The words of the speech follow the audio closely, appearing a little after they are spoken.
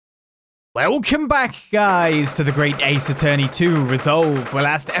Welcome back, guys, to the Great Ace Attorney 2 Resolve. Well,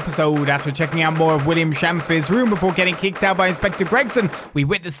 last episode, after checking out more of William Shamspeare's room before getting kicked out by Inspector Gregson, we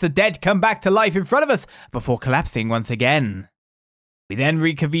witnessed the dead come back to life in front of us before collapsing once again. We then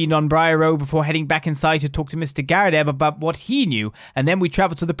reconvened on Briar Road before heading back inside to talk to Mr. Garadeb about what he knew, and then we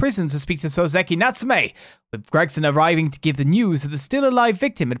traveled to the prison to speak to Soseki Natsume, with Gregson arriving to give the news that the still-alive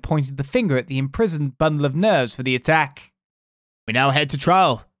victim had pointed the finger at the imprisoned bundle of nerves for the attack. We now head to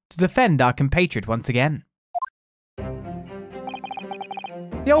trial to defend our compatriot once again. The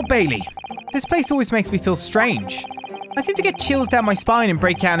Old Bailey. This place always makes me feel strange. I seem to get chills down my spine and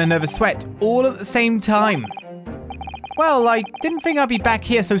break out in a nervous sweat, all at the same time. Well, I didn't think I'd be back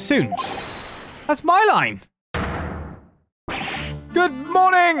here so soon. That's my line. Good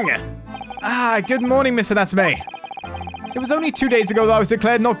morning! Good morning, Mr. Natsume. It was only 2 days ago that I was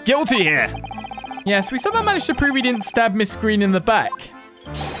declared not guilty here. Yes, we somehow managed to prove we didn't stab Miss Green in the back.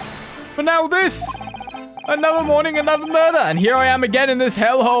 But now this! Another morning, another murder, and here I am again in this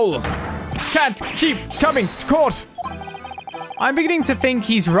hellhole. Can't keep coming to court. I'm beginning to think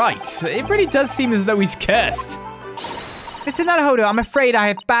he's right. It really does seem as though he's cursed. Mr. Naruhodo, I'm afraid I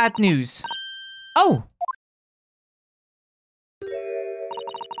have bad news. Oh!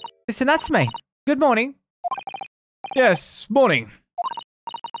 Mr. Natsume, good morning. Yes, morning.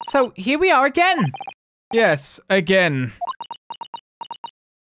 So, here we are again. Yes, again.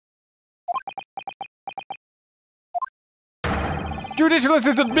 Judicial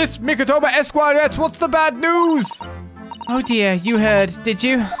Assistant Miss Mikotoba Esquire, what's the bad news? Oh dear, you heard, did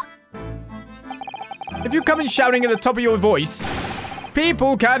you? If you come in shouting at the top of your voice,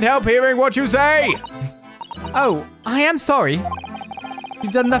 people can't help hearing what you say. Oh, I am sorry.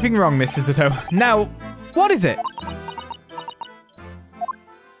 You've done nothing wrong, Miss Suzuto. Now, what is it?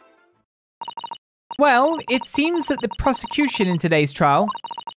 Well, it seems that the prosecution in today's trial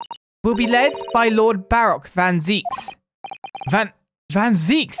will be led by Lord Barok Von Zieks. Von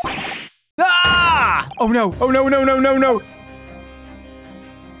Zieks? Ah! Oh no, oh no, no, no, no, no.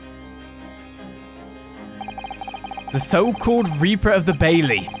 The so-called Reaper of the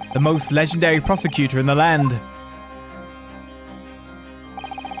Bailey, the most legendary prosecutor in the land.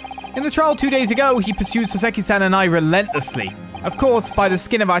 In the trial 2 days ago, he pursued Soseki-san and I relentlessly. Of course, by the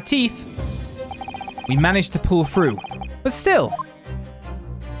skin of our teeth, we managed to pull through. But still.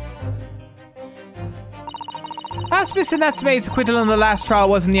 Perhaps Mr. Natsume's acquittal in the last trial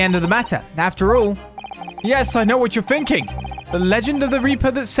wasn't the end of the matter. After all, yes, I know what you're thinking. The legend of the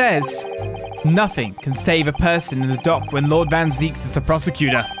Reaper that says, nothing can save a person in the dock when Lord Von Zieks is the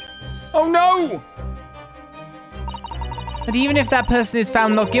prosecutor. Oh no! But even if that person is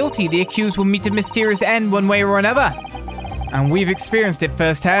found not guilty, the accused will meet a mysterious end one way or another. And we've experienced it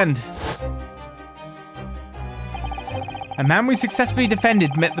firsthand. A man we successfully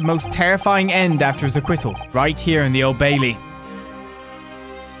defended met the most terrifying end after his acquittal, right here in the Old Bailey.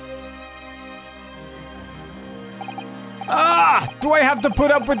 Do I have to put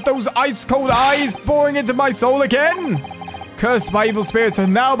up with those ice-cold eyes boring into my soul again? Cursed by evil spirits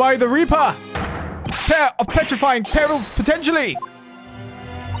and now by the Reaper. Pair of petrifying perils, potentially.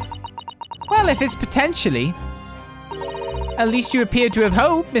 Well, if it's potentially, at least you appear to have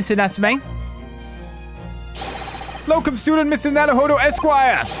hope, Mr. Natsume. Locum student, Mr. Naruhodo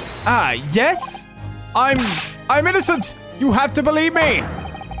Esquire. Yes? I'm innocent. You have to believe me.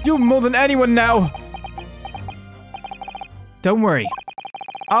 You more than anyone now. Don't worry.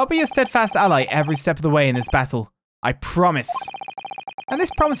 I'll be a steadfast ally every step of the way in this battle. I promise. And this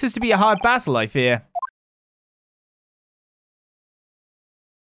promises to be a hard battle, I fear.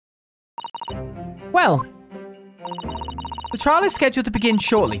 Well, the trial is scheduled to begin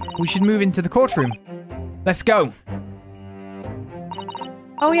shortly. We should move into the courtroom. Let's go.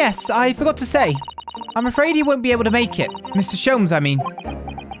 Oh yes, I forgot to say. I'm afraid he won't be able to make it. Mr. Sholmes, I mean.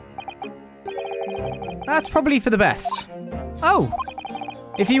 That's probably for the best. Oh.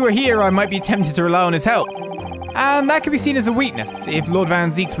 If he were here, I might be tempted to rely on his help. And that could be seen as a weakness. If Lord Von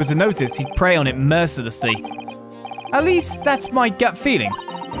Zieks were to notice, he'd prey on it mercilessly. At least, that's my gut feeling.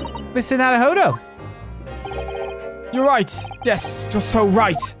 Mr. Naruhodo. You're right. Yes, you're so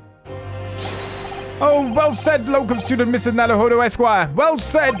right. Oh, well said, locum student Mr. Naruhodo Esquire. Well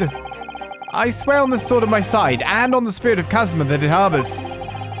said. I swear on the sword of my side and on the spirit of Kazuma that it harbors.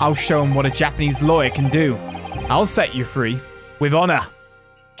 I'll show him what a Japanese lawyer can do. I'll set you free. With honor.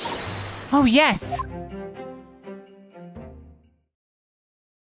 Oh, yes.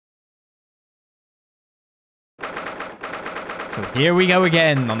 So here we go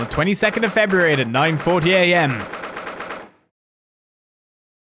again on the 22nd of February at 9:40 a.m.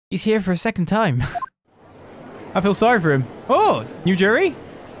 He's here for a second time. I feel sorry for him. Oh, new jury?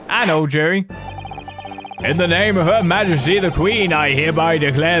 I know, jury. In the name of Her Majesty the Queen, I hereby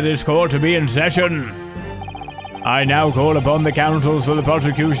declare this court to be in session. I now call upon the counsels for the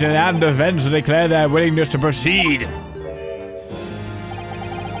prosecution and defense to declare their willingness to proceed.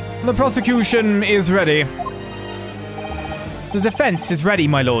 The prosecution is ready. The defense is ready,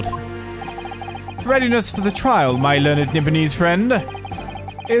 my lord. Readiness for the trial, my learned Nipponese friend,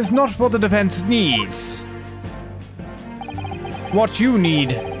 is not what the defense needs. What you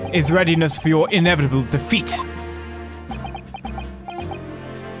need is readiness for your inevitable defeat.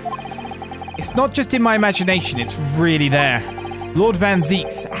 It's not just in my imagination, it's really there. Lord Von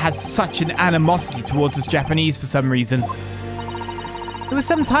Zieks has such an animosity towards us Japanese for some reason. It was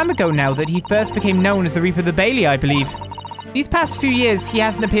some time ago now that he first became known as the Reaper of the Bailey, I believe. These past few years, he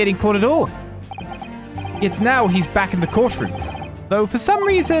hasn't appeared in court at all. Yet now he's back in the courtroom, though for some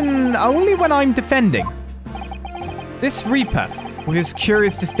reason, only when I'm defending. This Reaper, with his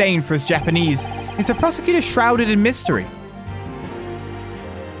curious disdain for us Japanese, is a prosecutor shrouded in mystery.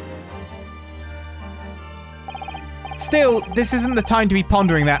 Still, this isn't the time to be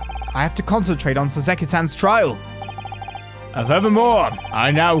pondering that. I have to concentrate on Soseki-san's trial. Furthermore,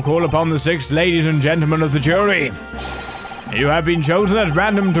 I now call upon the 6 ladies and gentlemen of the jury. You have been chosen at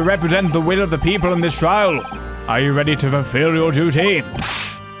random to represent the will of the people in this trial. Are you ready to fulfill your duty?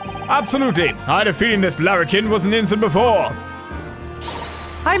 Absolutely. I had a feeling this larrikin wasn't innocent before.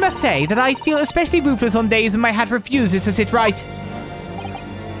 I must say that I feel especially ruthless on days when my hat refuses to sit right.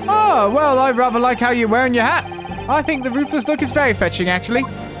 Oh, well, I rather like how you're wearing your hat. I think the ruthless look is very fetching, actually.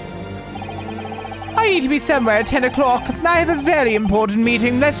 I need to be somewhere at 10 o'clock, and I have a very important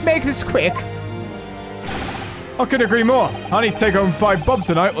meeting. Let's make this quick. I couldn't agree more. I need to take home 5 bob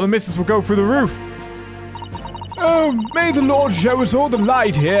tonight, or the missus will go through the roof. Oh, may the Lord show us all the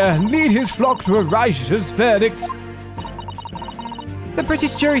light here, and lead his flock to a righteous verdict. The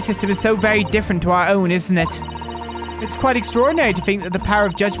British jury system is so very different to our own, isn't it? It's quite extraordinary to think that the power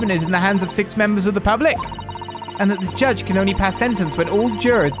of judgment is in the hands of 6 members of the public, and that the judge can only pass sentence when all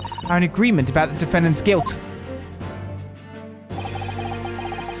jurors are in agreement about the defendant's guilt.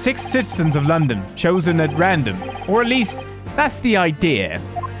 6 citizens of London, chosen at random, or at least, that's the idea.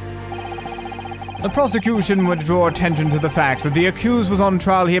 The prosecution would draw attention to the fact that the accused was on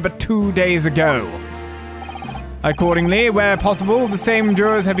trial here but 2 days ago. Accordingly, where possible, the same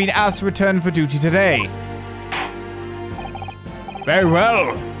jurors have been asked to return for duty today. Very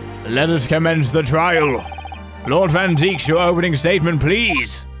well. Let us commence the trial. Lord Von Zieks, your opening statement,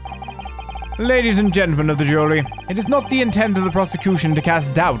 please. Ladies and gentlemen of the jury, it is not the intent of the prosecution to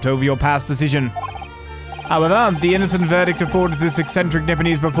cast doubt over your past decision. However, the innocent verdict afforded to this eccentric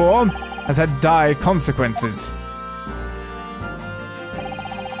Nipponese before has had dire consequences.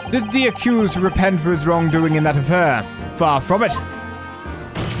 Did the accused repent for his wrongdoing in that affair? Far from it.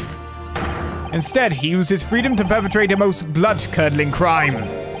 Instead, he used his freedom to perpetrate a most blood-curdling crime,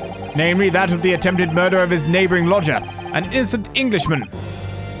 namely that of the attempted murder of his neighboring lodger, an innocent Englishman.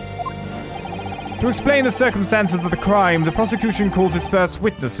 To explain the circumstances of the crime, the prosecution calls its first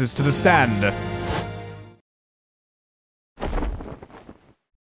witnesses to the stand.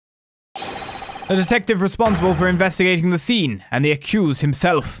 The detective responsible for investigating the scene, and the accused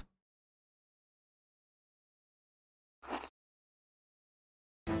himself.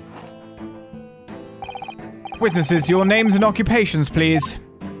 Witnesses, your names and occupations, please.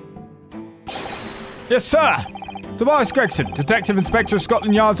 Yes, sir. Tobias Gregson, Detective Inspector,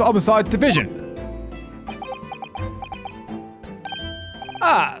 Scotland Yard's Homicide Division.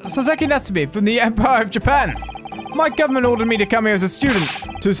 Soseki Natsume from the Empire of Japan. My government ordered me to come here as a student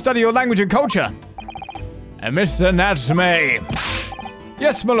to study your language and culture. And Mr. Natsume.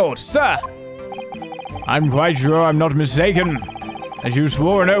 Yes, my lord, sir. I'm quite sure I'm not mistaken, as you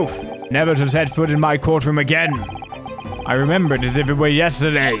swore an oath never to set foot in my courtroom again. I remember it as if it were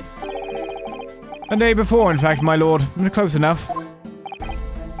yesterday. A day before, in fact, my lord. Close enough.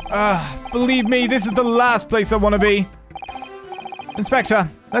 Believe me, this is the last place I want to be. Inspector,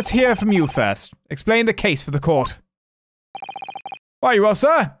 let's hear from you first. Explain the case for the court. Why, you are,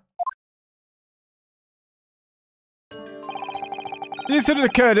 sir? The incident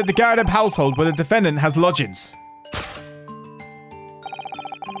occurred at the Garrett household where the defendant has lodgings.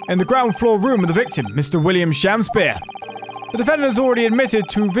 In the ground floor room of the victim, Mr. William Shamspeare. The defendant has already admitted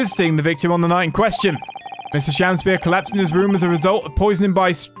to visiting the victim on the night in question. Mr. Shamspeare collapsed in his room as a result of poisoning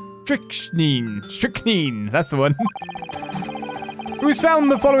by strychnine. Strychnine, that's the one. It was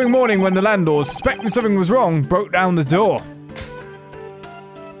found the following morning when the landlord, suspecting something was wrong, broke down the door.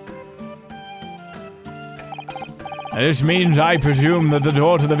 This means I presume that the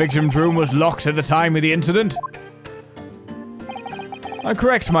door to the victim's room was locked at the time of the incident?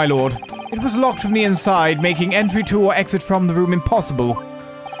 Correct, my lord. It was locked from the inside, making entry to or exit from the room impossible.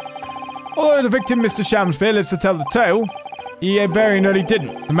 Although the victim, Mr. Shamspeare, lives to tell the tale, he very nearly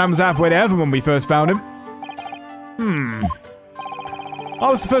didn't. The man was halfway to heaven when we first found him. I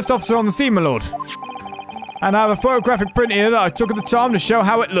was the first officer on the scene, my lord. And I have a photographic print here that I took at the time to show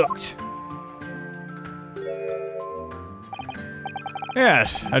how it looked.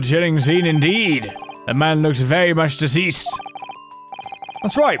 Yes, a chilling scene indeed. The man looks very much deceased.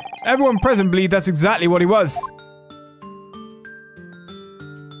 That's right. Everyone present believed that's exactly what he was.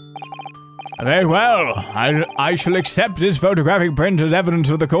 Very well. I shall accept this photographic print as evidence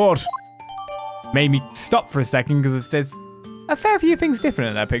for the court. Made me stop for a second because there's a fair few things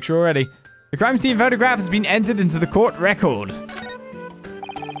different in that picture already. The crime scene photograph has been entered into the court record.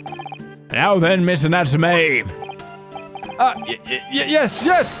 Now then, Mr. Natsume.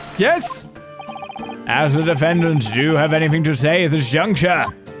 Yes. As the defendant, do you have anything to say at this juncture?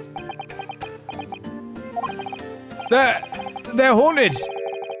 They're haunted.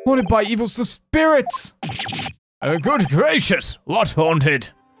 Haunted by evil spirits. Good gracious, what haunted?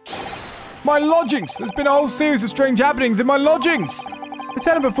 My lodgings. There's been a whole series of strange happenings in my lodgings. The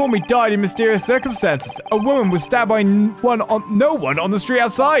tenant before me died in mysterious circumstances. A woman was stabbed by no one on the street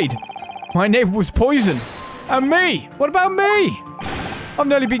outside. My neighbor was poisoned. And me? What about me? I've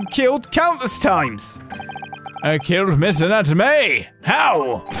nearly been killed countless times. Killed Mr. Natsume?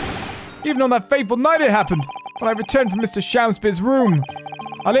 How? Even on that fateful night it happened, when I returned from Mr. Shamspeare's room.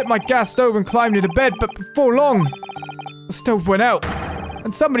 I lit my gas stove and climbed into bed, but before long, the stove went out,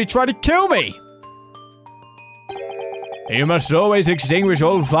 and somebody tried to kill me. You must always extinguish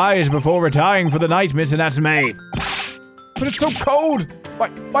all fires before retiring for the night, Mr. Natsume. But it's so cold.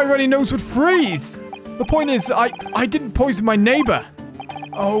 My runny nose would freeze. The point is, I didn't poison my neighbor.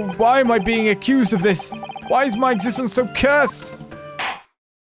 Oh, why am I being accused of this? Why is my existence so cursed?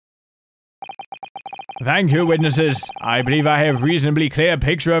 Thank you, witnesses. I believe I have a reasonably clear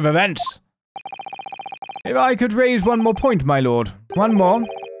picture of events. If I could raise one more point, my lord. One more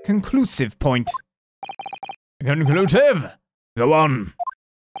conclusive point. Conclusive? Go on.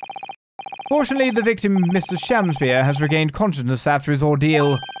 Fortunately, the victim, Mr. Shamspeare, has regained consciousness after his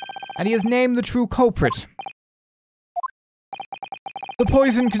ordeal, and he has named the true culprit. The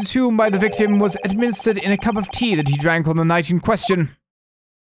poison consumed by the victim was administered in a cup of tea that he drank on the night in question.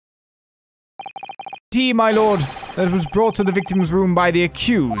 Tea, my lord, that was brought to the victim's room by the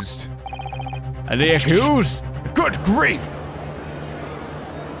accused. The accused? Good grief!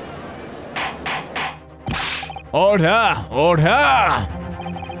 Order! Order!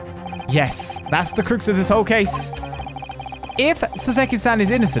 Yes, that's the crux of this whole case. If Soseki-san is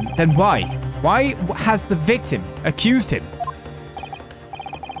innocent, then why? Why has the victim accused him?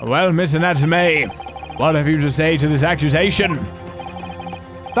 Well, Mr. Natsume, what have you to say to this accusation?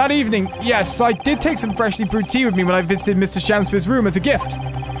 That evening, yes, I did take some freshly brewed tea with me when I visited Mr. Shamspeare's room as a gift.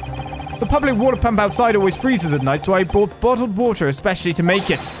 The public water pump outside always freezes at night, so I bought bottled water especially to make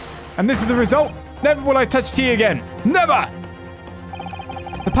it. And this is the result. Never will I touch tea again. Never!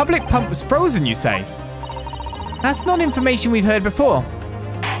 The public pump was frozen, you say? That's not information we've heard before.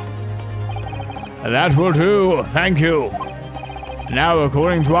 That will do, thank you. Now,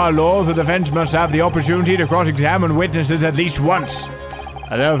 according to our law, the defense must have the opportunity to cross-examine witnesses at least once.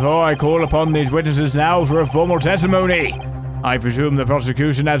 Therefore, I call upon these witnesses now for a formal testimony. I presume the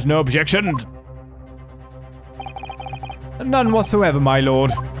prosecution has no objection. None whatsoever, my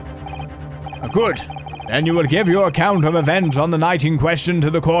lord. Good. Then you will give your account of events on the night in question to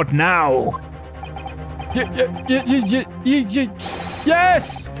the court now.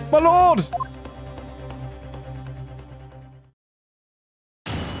 Yes, my lord!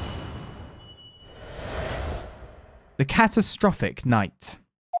 The Catastrophic Night.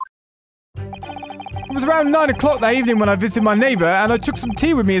 It was around 9 o'clock that evening when I visited my neighbor, and I took some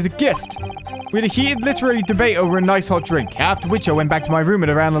tea with me as a gift. We had a heated literary debate over a nice hot drink, after which I went back to my room at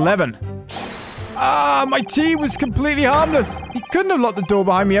around 11. My tea was completely harmless. He couldn't have locked the door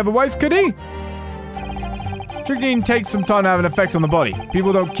behind me otherwise, could he? Strychnine takes some time to have an effect on the body.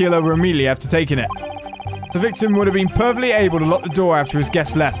 People don't keel over immediately after taking it. The victim would have been perfectly able to lock the door after his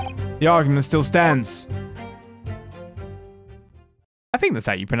guests left. The argument still stands. I think that's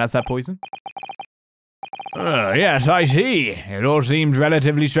how you pronounce that poison. Yes, I see. It all seems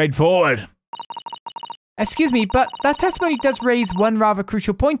relatively straightforward. Excuse me, but that testimony does raise one rather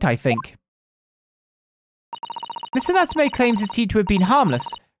crucial point, I think. Mr. Natsume claims his tea to have been harmless.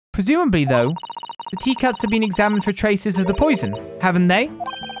 Presumably, though, the teacups have been examined for traces of the poison, haven't they?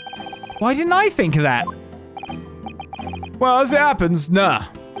 Why didn't I think of that? Well, as it happens, nah.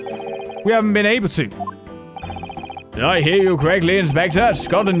 We haven't been able to. Did I hear you correctly, Inspector?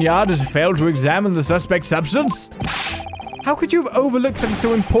 Scotland Yard has failed to examine the suspect's substance? How could you have overlooked something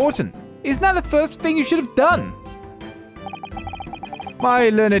so important? Isn't that the first thing you should have done? My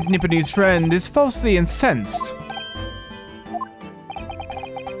learned Nipponese friend is falsely incensed.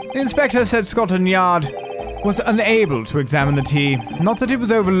 The inspector said Scotland Yard was unable to examine the tea, not that it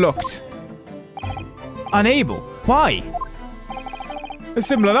was overlooked. Unable? Why? It's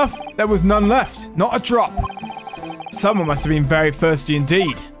simple enough. There was none left. Not a drop. Someone must have been very thirsty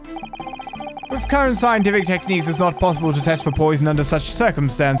indeed. With current scientific techniques, it's not possible to test for poison under such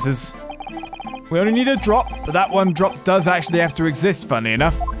circumstances. We only need a drop, but that one drop does actually have to exist, funny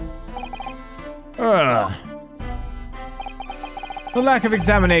enough. The lack of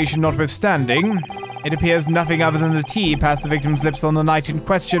examination notwithstanding, it appears nothing other than the tea passed the victim's lips on the night in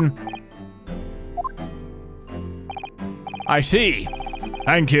question. I see.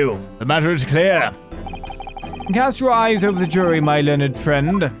 Thank you. The matter is clear. Cast your eyes over the jury, my learned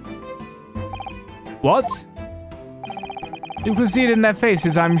friend. What? You can see it in their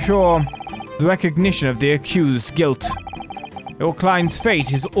faces, I'm sure. The recognition of the accused's guilt. Your client's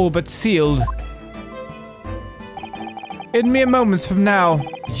fate is all but sealed. In mere moments from now,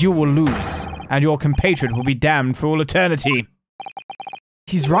 you will lose, and your compatriot will be damned for all eternity.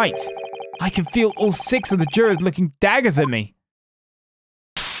 He's right. I can feel all 6 of the jurors looking daggers at me.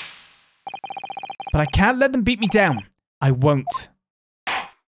 But I can't let them beat me down. I won't.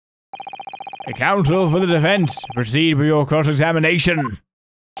 The counsel for the defense, proceed with your cross-examination.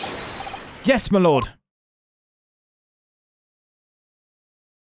 Yes, my lord.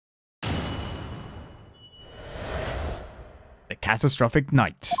 The catastrophic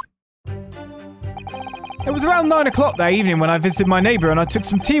night. It was around 9 o'clock that evening when I visited my neighbor and I took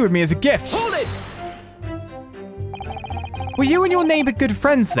some tea with me as a gift. Hold it! Were you and your neighbor good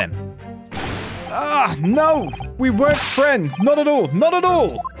friends then? No! We weren't friends! Not at all! Not at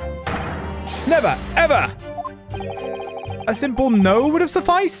all! Never! Ever! A simple no would have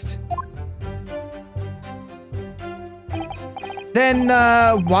sufficed? Then,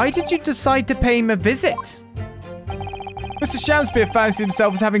 why did you decide to pay him a visit? Mr. Shamspeare fancies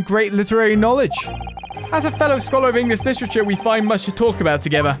himself as having great literary knowledge. As a fellow scholar of English literature, we find much to talk about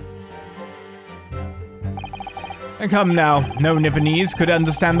together. And come now, no Nipponese could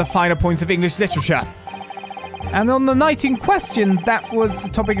understand the finer points of English literature. And on the night in question, that was the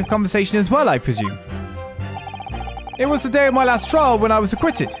topic of conversation as well, I presume. It was the day of my last trial when I was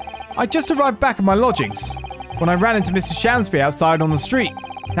acquitted. I just arrived back at my lodgings when I ran into Mr. Shamspeare outside on the street.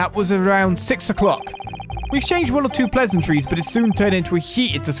 That was around 6 o'clock. We exchanged 1 or 2 pleasantries, but it soon turned into a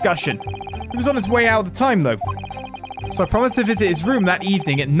heated discussion. He was on his way out at the time, though. So I promised to visit his room that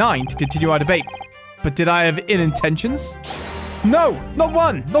evening at 9 to continue our debate. But did I have ill intentions? No, not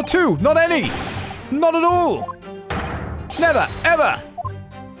one, not 2, not any. Not at all. Never, ever.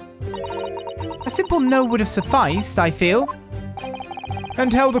 A simple no would have sufficed, I feel.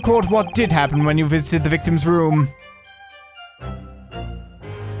 And tell the court what did happen when you visited the victim's room.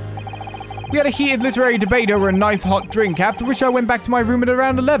 We had a heated literary debate over a nice hot drink, after which I went back to my room at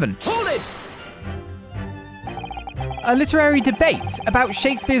around 11. Hold it! A literary debate about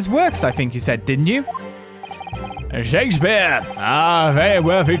Shakespeare's works, I think you said, didn't you? Shakespeare! Ah, very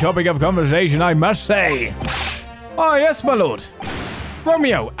worthy topic of conversation, I must say. Ah, yes, my lord.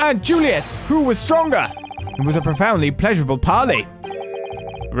 Romeo and Juliet, who was stronger? It was a profoundly pleasurable parley.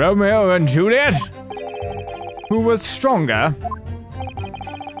 Romeo and Juliet? Who was stronger?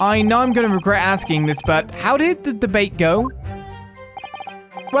 I know I'm going to regret asking this, but how did the debate go?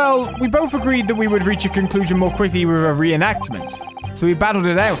 Well, we both agreed that we would reach a conclusion more quickly with a reenactment. So we battled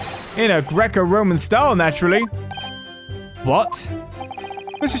it out. In a Greco-Roman style, naturally. What?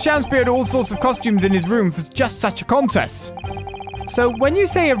 Mr. Shamspeare had all sorts of costumes in his room for just such a contest. So when you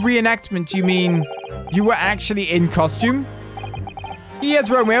say a reenactment, you mean you were actually in costume? He as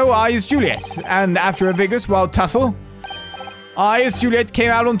Romeo, I as Juliet. And after a vigorous wild tussle, I as Juliet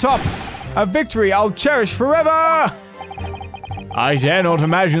came out on top. A victory I'll cherish forever! I dare not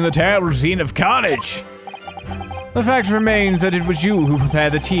imagine the terrible scene of carnage. The fact remains that it was you who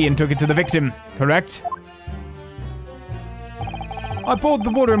prepared the tea and took it to the victim, correct? I poured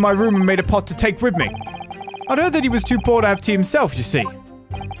the water in my room and made a pot to take with me. I'd heard that he was too poor to have tea himself, you see.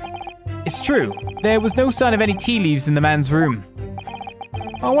 It's true, there was no sign of any tea leaves in the man's room.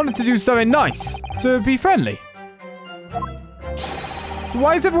 I wanted to do something nice, to be friendly. So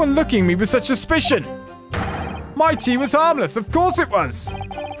why is everyone looking at me with such suspicion? My tea was harmless, of course it was.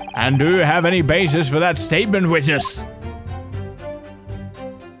 And do you have any basis for that statement, witness?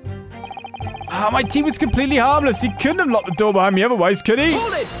 My tea was completely harmless. He couldn't have locked the door behind me otherwise, could he?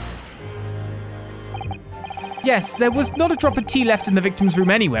 Hold it! Yes, there was not a drop of tea left in the victim's room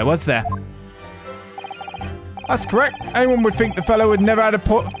anywhere, was there? That's correct. Anyone would think the fellow had never had a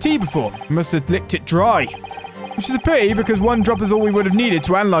pot of tea before. He must have licked it dry. Which is a pity, because one drop is all we would have needed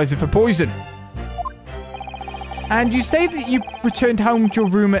to analyse it for poison. And you say that you returned home to your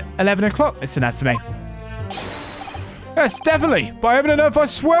room at 11 o'clock, Mr. Natsume? Yes, definitely. By heaven and earth, I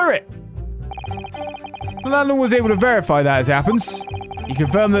swear it. The landlord was able to verify that as it happens. He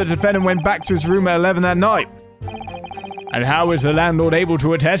confirmed that the defendant went back to his room at 11 that night. And how is the landlord able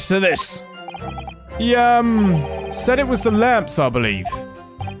to attest to this? He, said it was the lamps, I believe.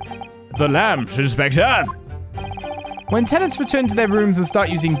 The lamps, Inspector? When tenants return to their rooms and start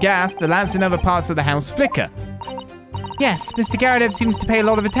using gas, the lamps in other parts of the house flicker. Yes, Mr. Garadev seems to pay a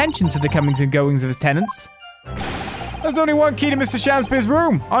lot of attention to the comings and goings of his tenants. There's only one key to Mr. Shamspeare's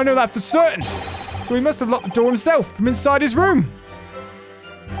room. I know that for certain. So he must have locked the door himself from inside his room.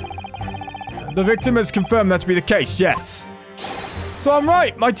 The victim has confirmed that to be the case, yes. So I'm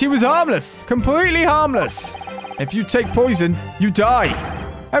right. My tea was harmless. Completely harmless. If you take poison, you die.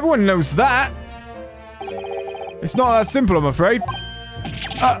 Everyone knows that. It's not that simple, I'm afraid.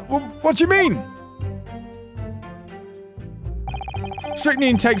 What do you mean?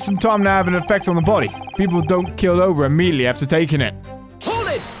 Strychnine takes some time to have an effect on the body. People don't keel over immediately after taking it. Hold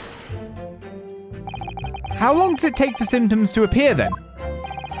it! How long does it take for symptoms to appear then?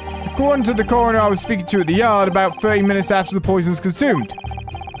 According to the coroner I was speaking to at the yard, about 30 minutes after the poison was consumed.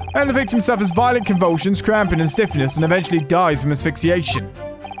 And the victim suffers violent convulsions, cramping and stiffness, and eventually dies from asphyxiation.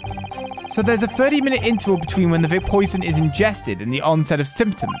 So there's a 30-minute interval between when the poison is ingested and the onset of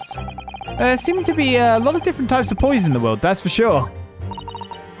symptoms. There seem to be a lot of different types of poison in the world, that's for sure.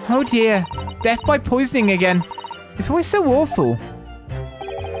 Oh dear, death by poisoning again. It's always so awful.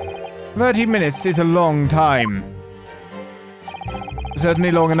 30 minutes is a long time.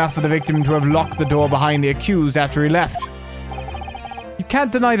 Certainly long enough for the victim to have locked the door behind the accused after he left. You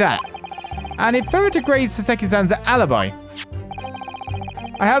can't deny that. And it further degrades Soseki-san's alibi.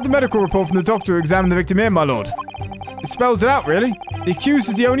 I have the medical report from the doctor who examined the victim here, my lord. It spells it out, really. The accused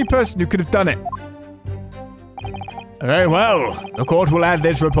is the only person who could have done it. Very well. The court will add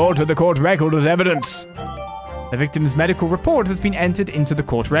this report to the court record as evidence. The victim's medical report has been entered into the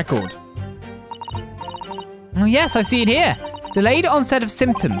court record. Oh yes, I see it here. Delayed onset of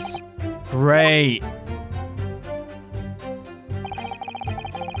symptoms. Great.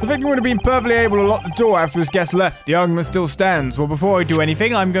 The victim would have been perfectly able to lock the door after his guest left. The argument still stands. Well, before I do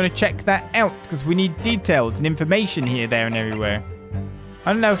anything, I'm going to check that out, because we need details and information here, there, and everywhere.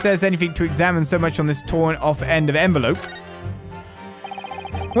 I don't know if there's anything to examine so much on this torn off end of envelope.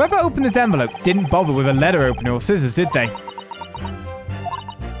 Whoever opened this envelope didn't bother with a letter opener or scissors, did they?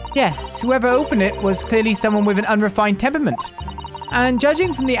 Yes, whoever opened it was clearly someone with an unrefined temperament. And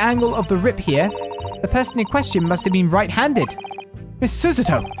judging from the angle of the rip here, the person in question must have been right-handed. Miss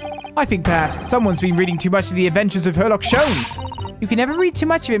Susato, I think perhaps someone's been reading too much of the Adventures of Sherlock Holmes. You can never read too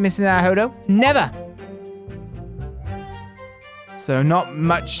much of it, Mr. Naruhodo. Never. So not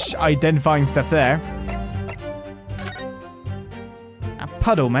much identifying stuff there. A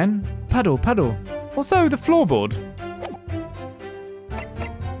puddle, man. Puddle. Also, the floorboard.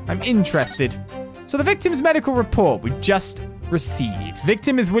 I'm interested. So the victim's medical report we just received.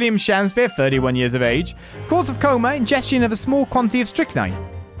 Victim is William Shamspeare, 31 years of age. Cause of coma, ingestion of a small quantity of strychnine.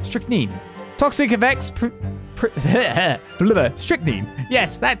 Toxic effects... Strychnine.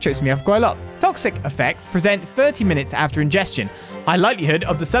 Yes, that trips me off quite a lot. Toxic effects present 30 minutes after ingestion. High likelihood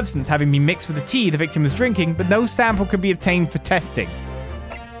of the substance having been mixed with the tea the victim was drinking, but no sample could be obtained for testing.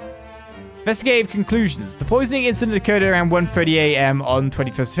 Investigative conclusions. The poisoning incident occurred around 1:30 a.m. on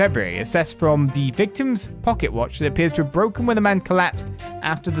 21st February. Assessed from the victim's pocket watch that appears to have broken when the man collapsed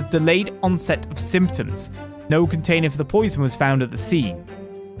after the delayed onset of symptoms. No container for the poison was found at the scene.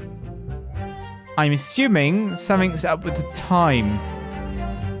 I'm assuming something's up with the time.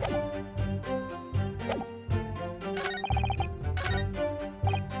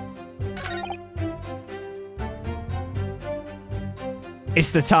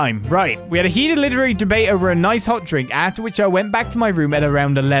 It's the time. Right. We had a heated literary debate over a nice hot drink, after which I went back to my room at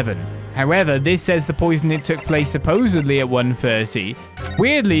around 11. However, this says the poisoning took place supposedly at 1:30.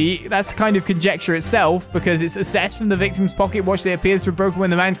 Weirdly, that's kind of conjecture itself, because it's assessed from the victim's pocket watch that appears to have broken when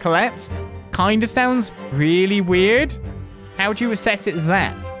the man collapsed. Kind of sounds really weird. How do you assess it as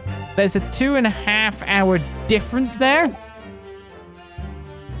that? There's a 2.5 hour difference there.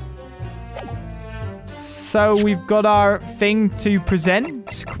 So we've got our thing to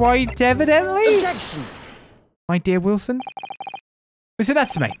present, quite evidently. Objection. My dear Wilson. Mr.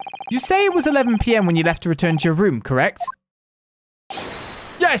 Natsume, you say it was 11 p.m. when you left to return to your room, correct?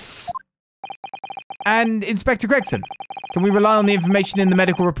 Yes! And Inspector Gregson, can we rely on the information in the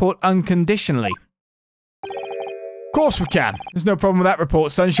medical report unconditionally? Of course we can. There's no problem with that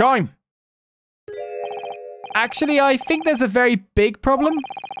report, Sunshine. Actually, I think there's a very big problem,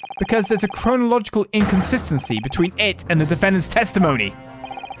 because there's a chronological inconsistency between it and the defendant's testimony.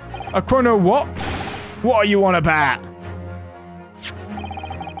 A chrono what? What are you on about?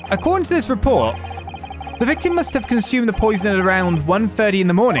 According to this report, the victim must have consumed the poison at around 1:30 in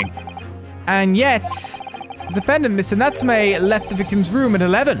the morning. And yet, the defendant, Mr. Natsume, left the victim's room at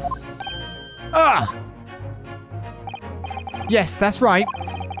 11. Ah! Yes, that's right.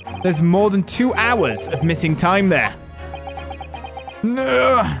 There's more than 2 hours of missing time there.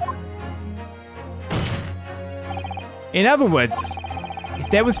 In other words, if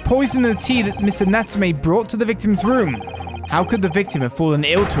there was poison in the tea that Mr. Natsume brought to the victim's room, how could the victim have fallen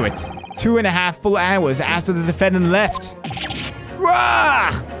ill to it 2.5 full hours after the defendant left?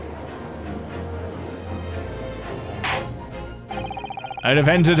 Rah! A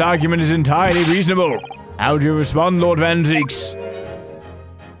defense's argument is entirely reasonable. How do you respond, Lord Von Zieks?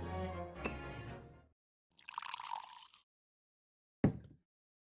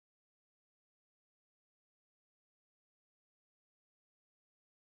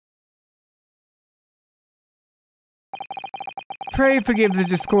 Pray forgive the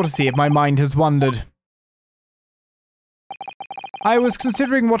discourtesy if my mind has wandered. I was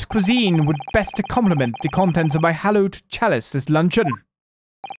considering what cuisine would best to complement the contents of my hallowed chalice this luncheon.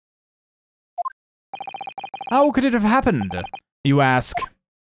 How could it have happened, you ask?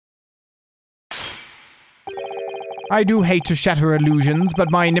 I do hate to shatter illusions, but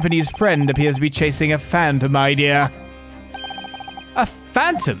my Nipponese friend appears to be chasing a phantom idea. A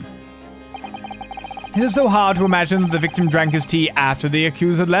phantom? Is it so hard to imagine that the victim drank his tea after the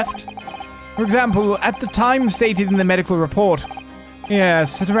accused had left? For example, at the time stated in the medical report.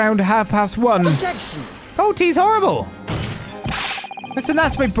 Yes, at around 1:30. Objection! Oh, tea's horrible! Mr.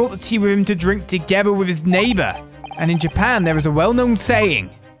 Natsume brought the tea with him to drink together with his neighbor. And in Japan, there is a well-known saying.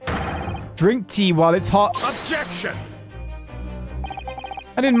 Drink tea while it's hot. Objection!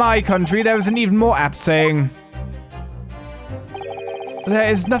 And in my country, there is an even more apt saying. There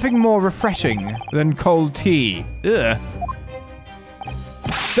is nothing more refreshing than cold tea. Ugh.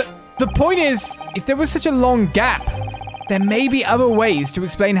 The point is, if there was such a long gap, there may be other ways to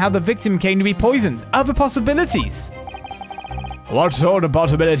explain how the victim came to be poisoned. Other possibilities. What sort of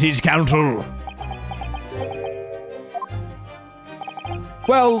possibilities, Counsel?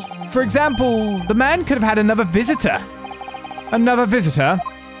 Well, for example, the man could have had another visitor. Another visitor?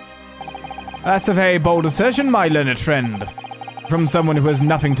 That's a very bold assertion, my learned friend. From someone who has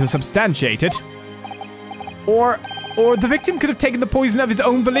nothing to substantiate it. Or the victim could have taken the poison of his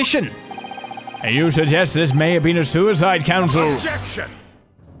own volition. And you suggest this may have been a suicide, Counsel? Objection!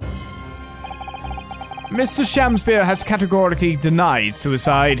 Mr. Shamspeare has categorically denied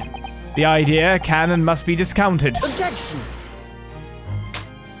suicide. The idea can and must be discounted. Objection!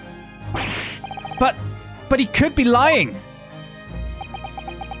 But he could be lying.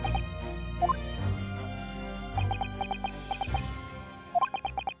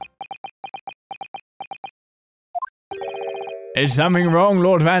 Is something wrong,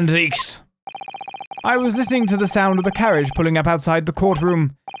 Lord Von Zieks? I was listening to the sound of the carriage pulling up outside the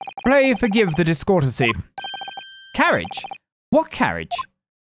courtroom. Pray forgive the discourtesy. Carriage? What carriage?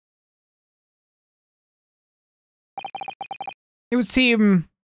 It would seem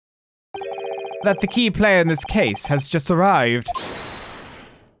that the key player in this case has just arrived.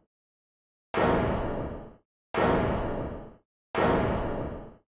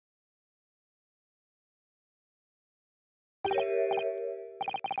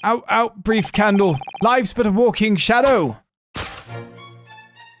 Out, brief candle. Life's but a walking shadow.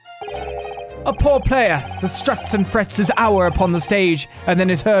 A poor player that struts and frets his hour upon the stage and then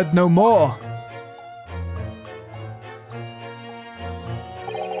is heard no more.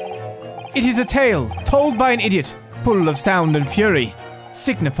 It is a tale told by an idiot, full of sound and fury,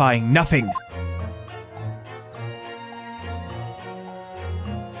 signifying nothing.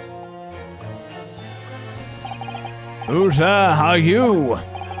 Who, sir, are you?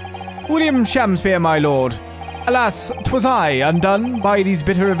 William Shamspeare, my lord. Alas, 'twas I, undone by these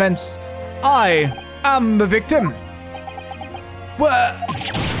bitter events. I am the victim.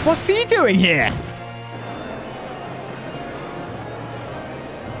 What's he doing here?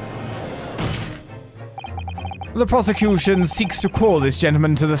 The prosecution seeks to call this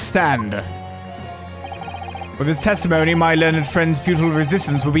gentleman to the stand. With his testimony, my learned friend's futile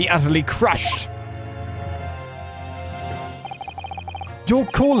resistance will be utterly crushed. You're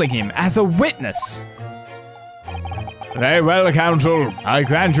calling him as a witness. Very well, Counsel. I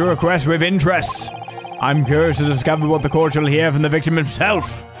grant your request with interest. I'm curious to discover what the court shall hear from the victim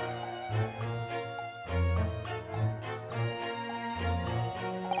himself.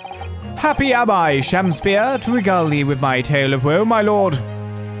 Happy am I, Shamspeare, to regale thee with my tale of woe, my lord.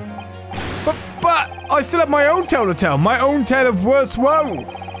 But I still have my own tale to tell, my own tale of worse woe.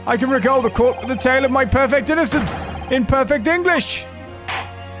 I can regale the court with the tale of my perfect innocence, in perfect English.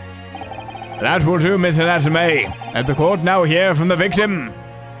 That will do, Miss Natsume. Let the court now hear from the victim.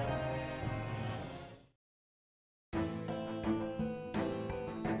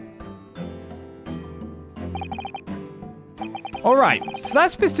 Alright, so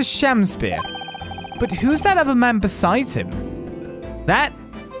that's Mr. Shamspeare. But who's that other man besides him? That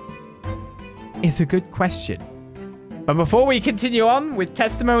is a good question. But before we continue on with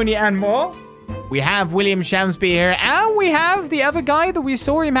testimony and more, we have William Shamspeare here, and we have the other guy that we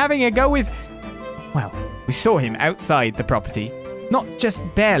saw him having a go with. Well, we saw him outside the property, not just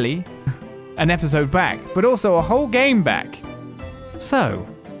barely an episode back, but also a whole game back. So,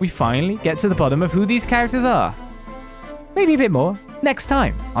 we finally get to the bottom of who these characters are. Maybe a bit more next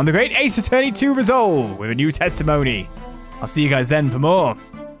time on the Great Ace Attorney 2 Resolve with a new testimony. I'll see you guys then for more.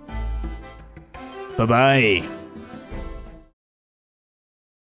 Bye-bye.